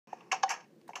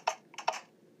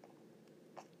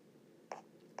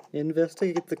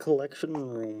Investigate the collection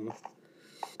room.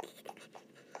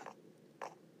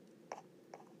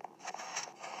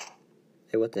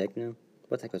 Hey, what the heck now?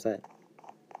 What the heck was that?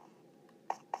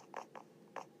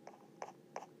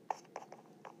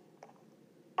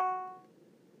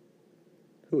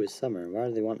 Who is Summer? Why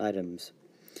do they want items?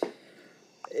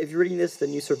 If you're reading this,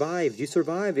 then you survived. You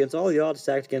survived against all the odds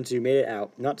stacked against you. You made it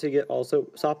out. Not to get also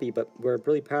soppy, but we're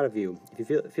really proud of you. If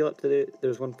you feel up to it,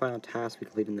 there's one final task we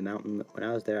completed in the mountain. When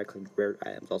I was there, I collected rare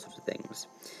items, all sorts of things.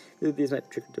 These might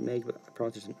be tricky to make, but I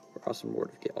promise there's an awesome reward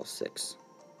if you get all 6.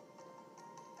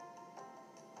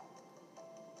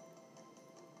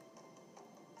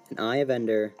 An Eye of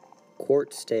Ender,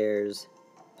 quartz stairs,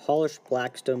 polished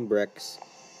blackstone bricks,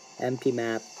 empty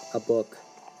map, a book,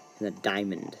 and a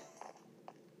diamond.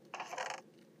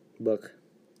 Book.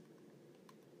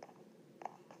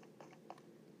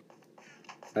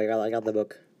 I got the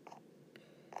book.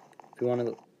 If we want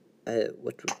to,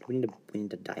 what do we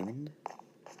need a diamond?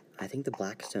 I think the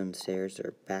blackstone stairs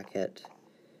are back at.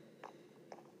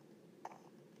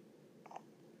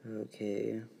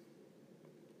 Okay.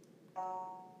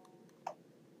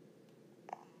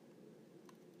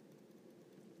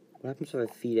 What happens if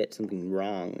I feed it something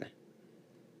wrong?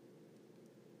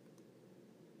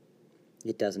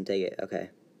 It doesn't take it.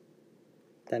 Okay.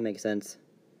 That makes sense.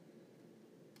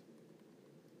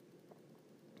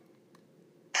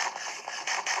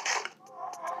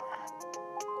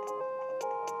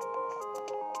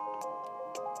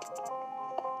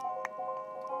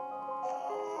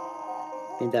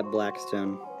 Need that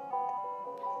blackstone.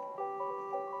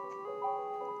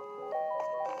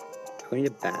 Do we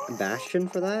need a bastion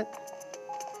for that?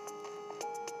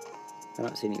 I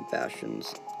don't see any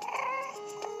bastions.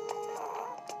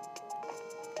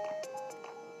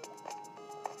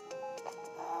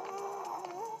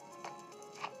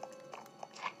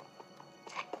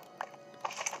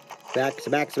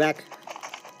 Back.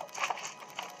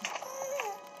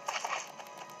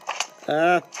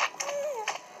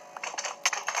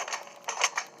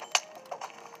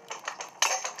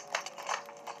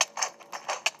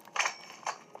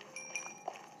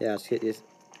 Yeah, let's get this.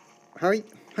 How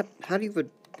do you put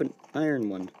an iron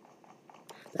one?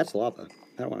 That's lava.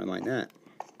 I don't want to mine that.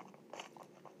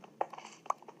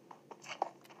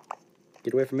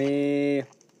 Get away from me.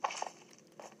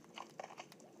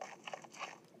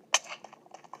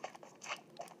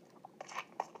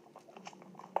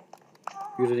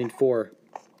 Usually need 4.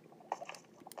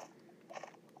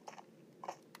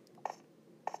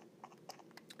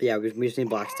 Yeah, we just need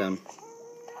blackstone.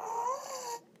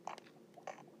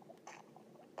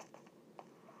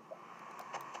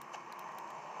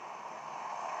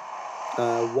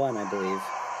 1, I believe.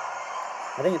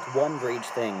 I think it's 1 for each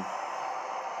thing.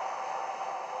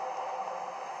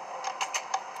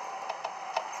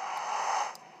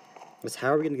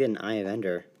 How are we gonna get an Eye of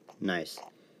Ender? Nice.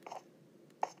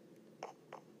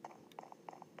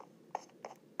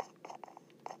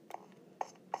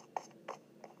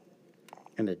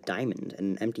 And a diamond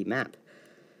and an empty map.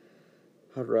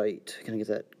 Alright, gonna get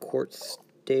that quartz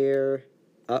stair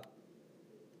up.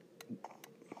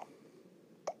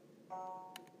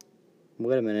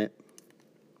 Wait a minute.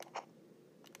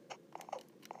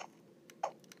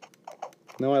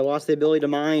 No, I lost the ability to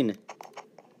mine.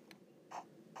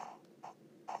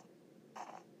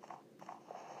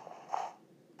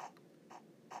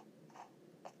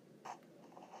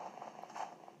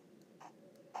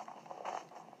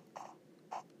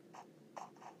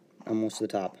 Almost to the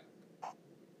top.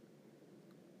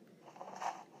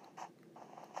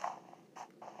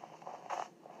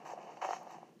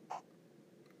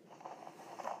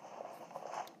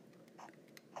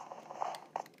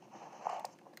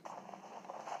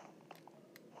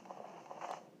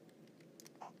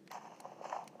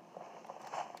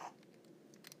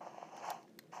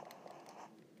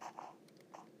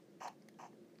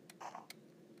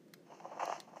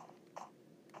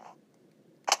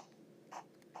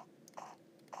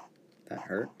 That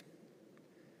hurt.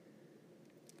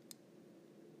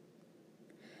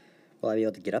 Will I be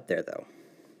able to get up there, though?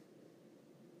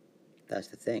 That's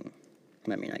the thing.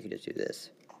 I mean, I could just do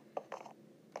this.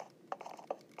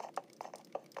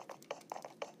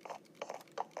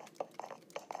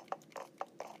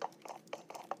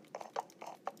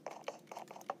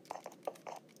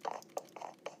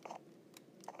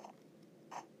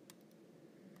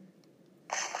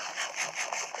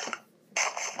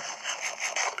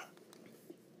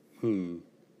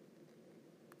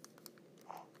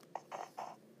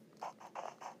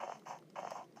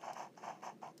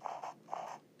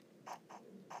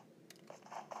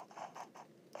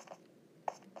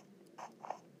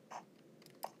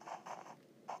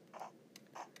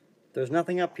 There's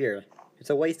nothing up here. It's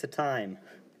a waste of time.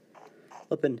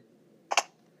 Flippin'.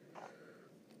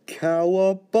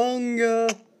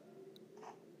 Cowabunga!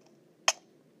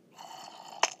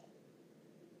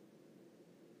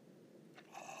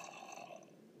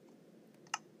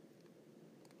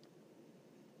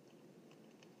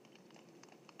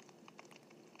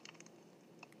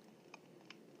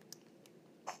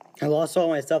 I lost all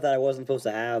my stuff that I wasn't supposed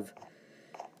to have.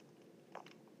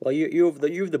 Well, you have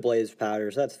the blaze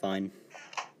powder, so that's fine.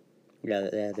 Yeah,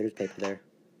 there's paper there.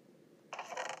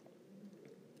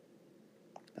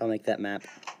 I'll make that map.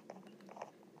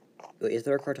 Wait, is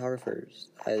there a cartographer's?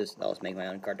 I'll just make my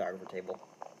own cartographer table.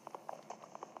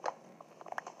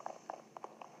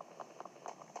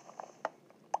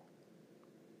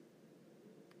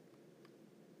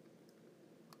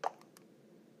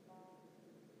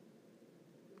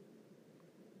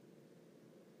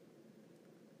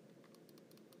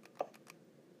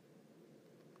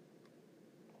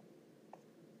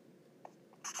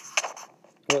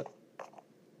 What?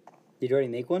 Did you already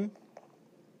make one?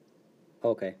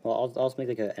 Okay, well, I'll just make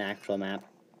like an actual map.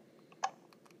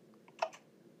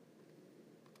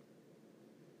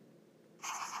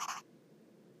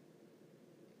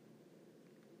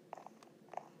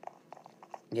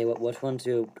 Okay, which ones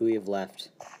do we have left?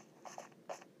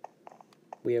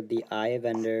 We have the Eye of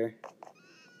Ender.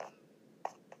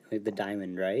 We have the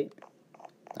diamond, right?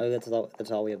 Oh, that's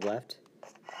all we have left?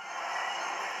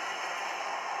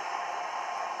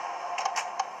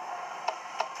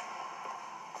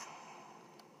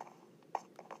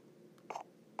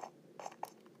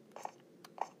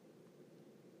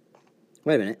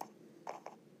 Wait a minute.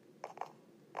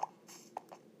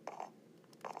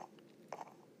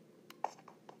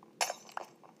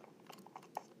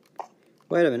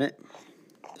 Wait a minute.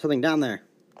 Something down there.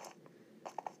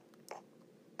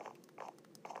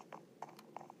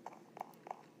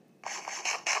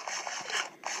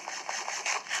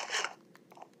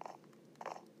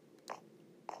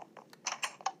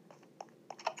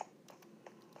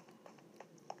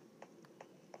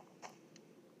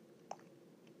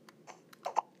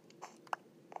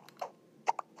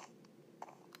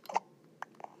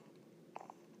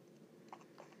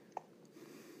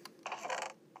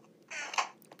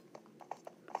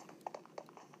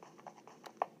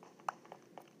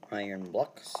 Iron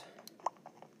blocks.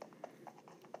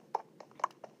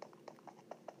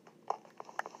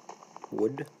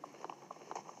 Wood.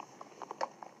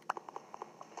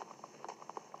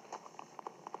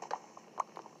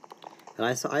 And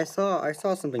I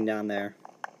saw something down there.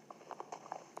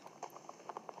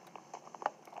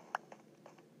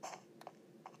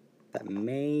 That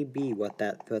may be what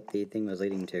the thing was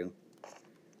leading to.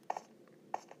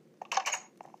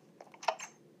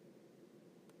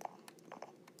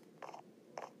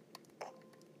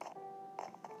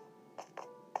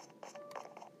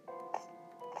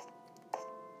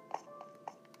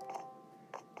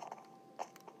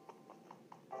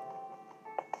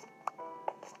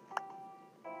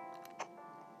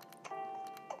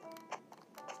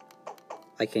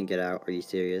 I can't get out. Are you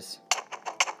serious?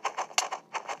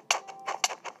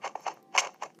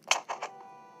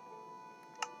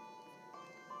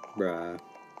 Bruh.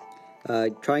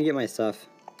 Try and get my stuff.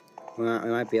 We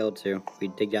might be able to. We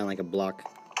dig down like a block.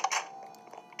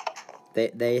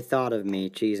 They thought of me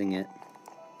cheesing it.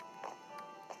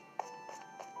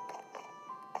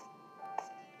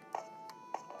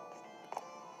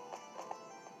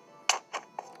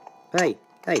 Hey,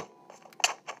 hey.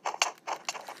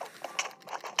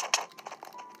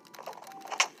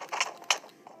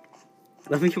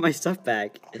 Let me get my stuff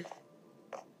back. You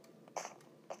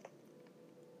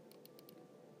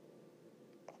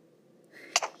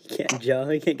can't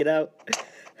jump. You can't get out.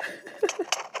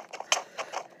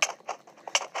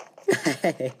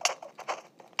 Hey.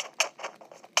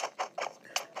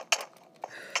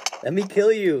 Let me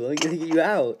kill you. Let me get you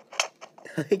out.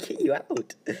 Let me get you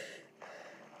out.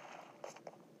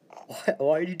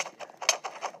 Why are you...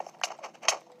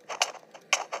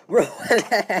 Bro, what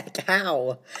the heck?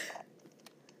 How?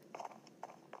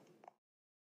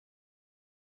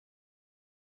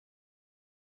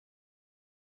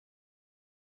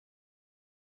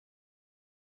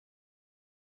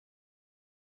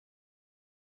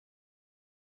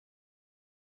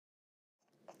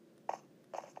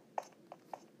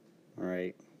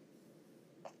 Alright.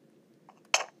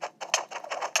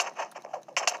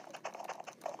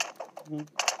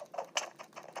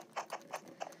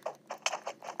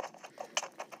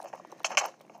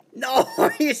 No,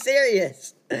 are you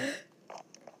serious?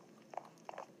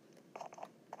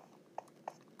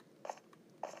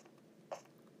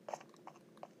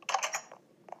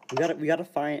 We gotta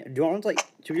find. Do you want to like?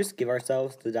 Should we just give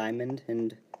ourselves the diamond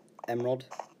and emerald?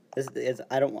 This is.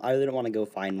 I really don't want to go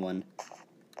find one.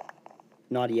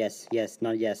 Not yes. Yes.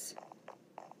 Not yes.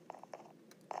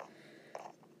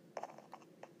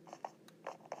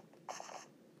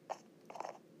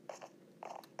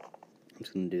 I'm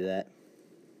just gonna do that.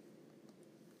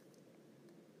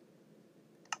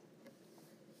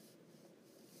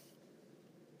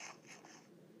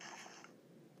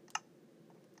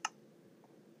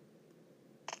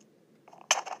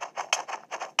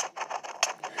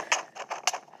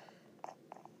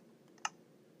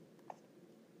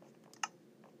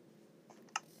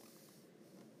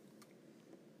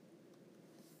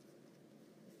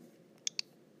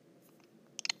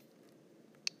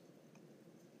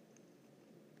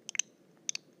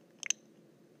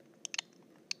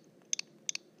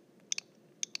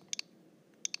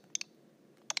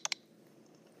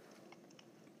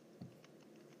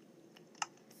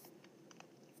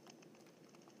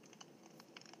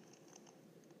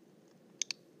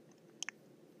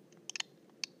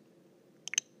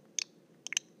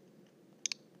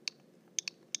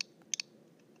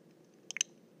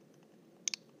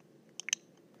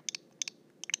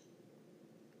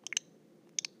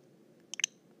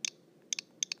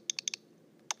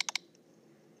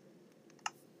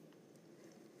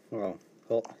 Oh,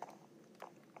 well,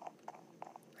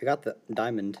 I got the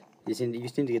diamond. You just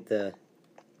need to get the.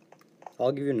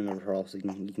 I'll give you another pearl so you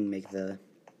can make the.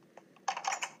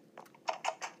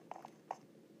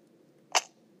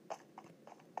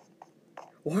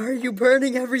 Why are you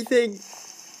burning everything?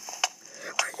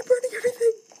 Why are you burning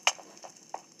everything?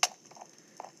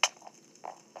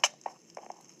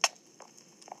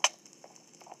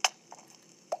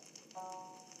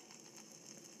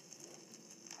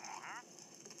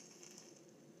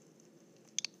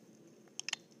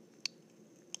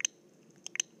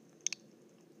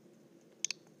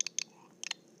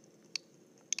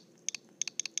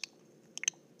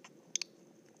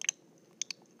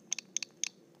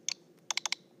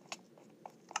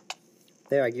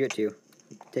 There, I give it to you.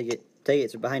 Take it. Take it.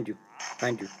 It's behind you.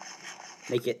 Behind you.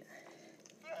 Make it.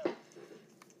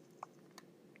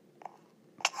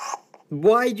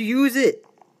 Why'd you use it?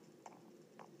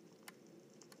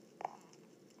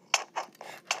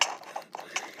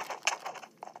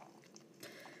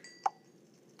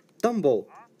 Dumbo.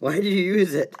 Why did you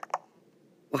use it?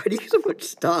 Why do you use so much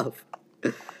stuff?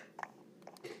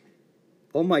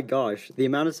 Oh my gosh. The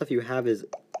amount of stuff you have is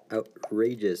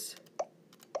outrageous.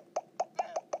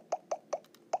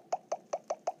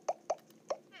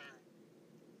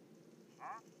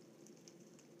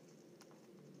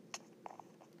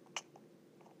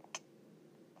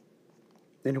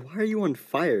 Then why are you on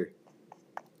fire?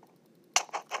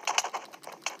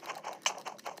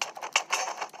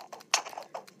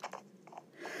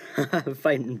 I'm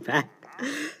fighting back.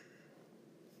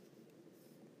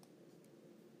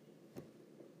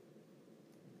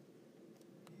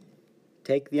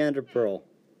 Take the ender pearl.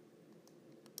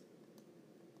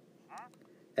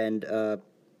 And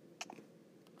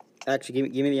actually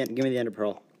give me the ender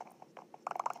pearl.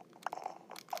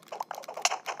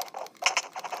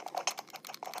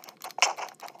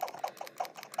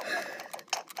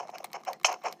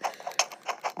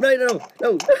 No.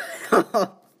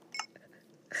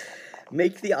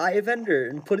 Make the eye of ender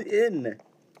and put it in.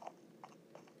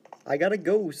 I gotta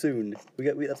go soon.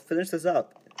 Let's finish this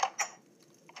up.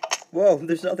 Whoa,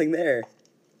 there's nothing there.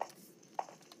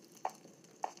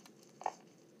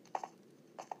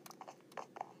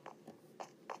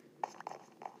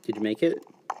 Did you make it?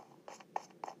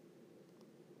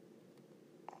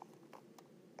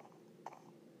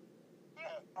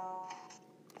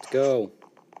 Let's go.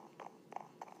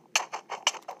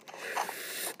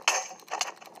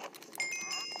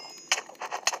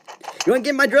 You wanna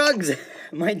get my drugs?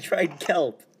 My dried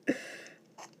kelp.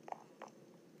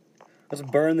 Let's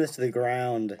burn this to the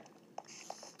ground.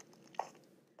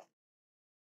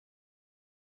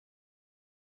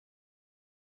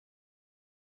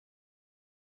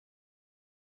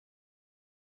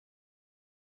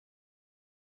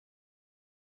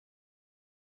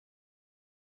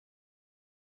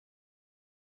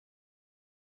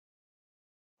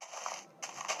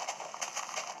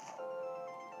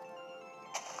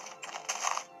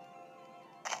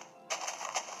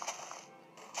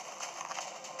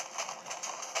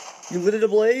 You lit it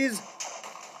ablaze?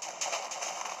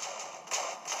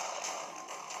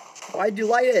 Why'd you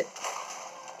light it?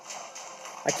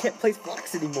 I can't place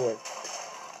blocks anymore.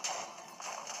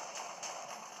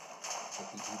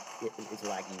 It's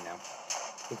lagging now.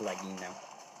 It's lagging now.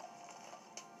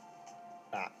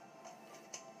 Ah.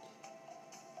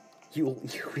 You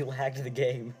lagged the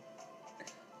game.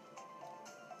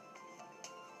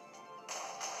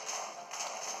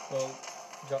 Well,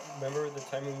 remember the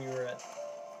time when we were at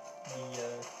the,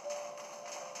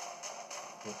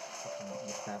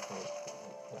 Which map?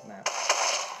 What map?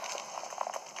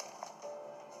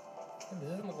 This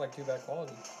doesn't look like too bad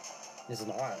quality. This is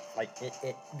not. Like,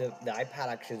 the iPad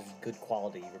actually is good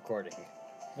quality recording.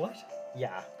 What?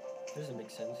 Yeah. Doesn't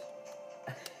make sense.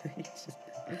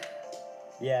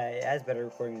 Yeah, it has better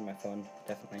recording than my phone,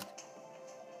 definitely.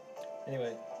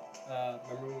 Anyway,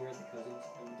 remember when we were at the cousins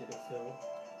and we did a fill,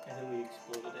 and then we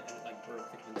exploded it and it like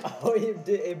broke the console? Oh,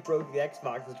 it broke the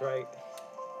Xbox, that's right.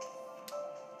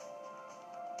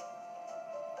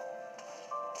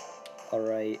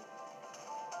 Alright.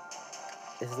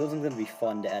 This isn't gonna be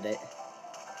fun to edit.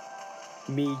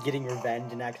 Me getting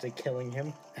revenge and actually killing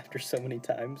him after so many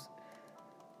times.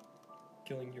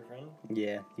 Killing your friend?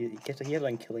 Yeah, he kept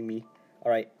on killing me.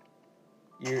 Alright.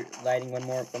 You're lighting one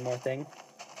more thing.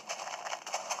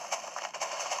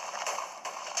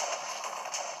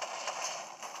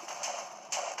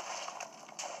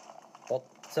 Well,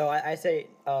 so I say,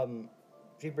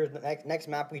 Jeepers, the next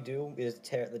map we do is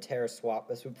the Terra Swap,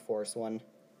 the Swoop Force one.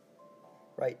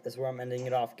 Right, that's where I'm ending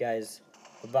it off, guys.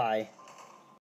 Bye-bye.